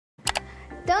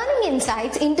Turning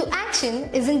insights into action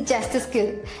isn't just a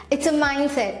skill, it's a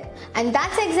mindset. And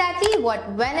that's exactly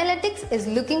what VenAnalytics is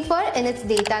looking for in its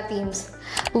data teams.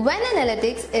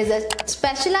 VenAnalytics is a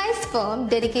specialized firm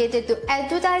dedicated to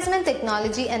advertisement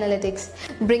technology analytics,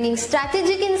 bringing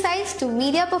strategic insights to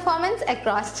media performance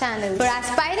across channels. For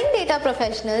aspiring data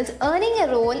professionals, earning a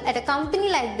role at a company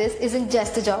like this isn't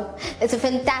just a job. It's a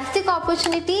fantastic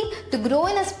opportunity to grow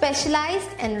in a specialized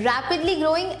and rapidly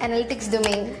growing analytics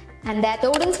domain. And at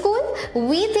OdinSchool,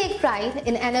 we take pride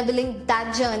in enabling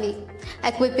that journey,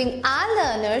 equipping our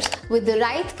learners with the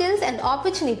right skills and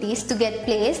opportunities to get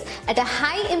placed at a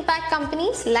high-impact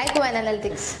companies like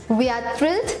VenAnalytics. We are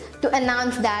thrilled to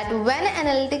announce that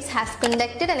VenAnalytics has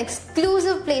conducted an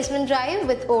exclusive placement drive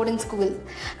with OdinSchool,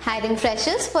 hiring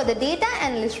freshers for the Data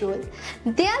Analyst role.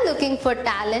 They are looking for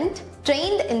talent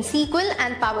trained in SQL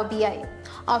and Power BI,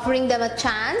 offering them a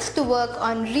chance to work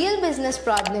on real business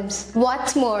problems.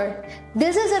 What's more,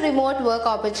 this is a remote work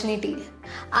opportunity.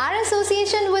 Our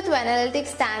association with VenAnalytics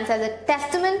stands as a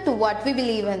testament to what we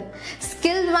believe in: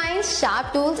 skilled minds,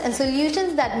 sharp tools, and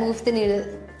solutions that move the needle.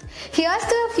 Here's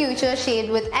to a future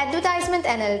shaped with advertisement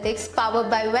analytics powered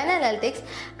by VenAnalytics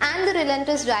and the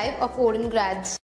relentless drive of OdinGrads.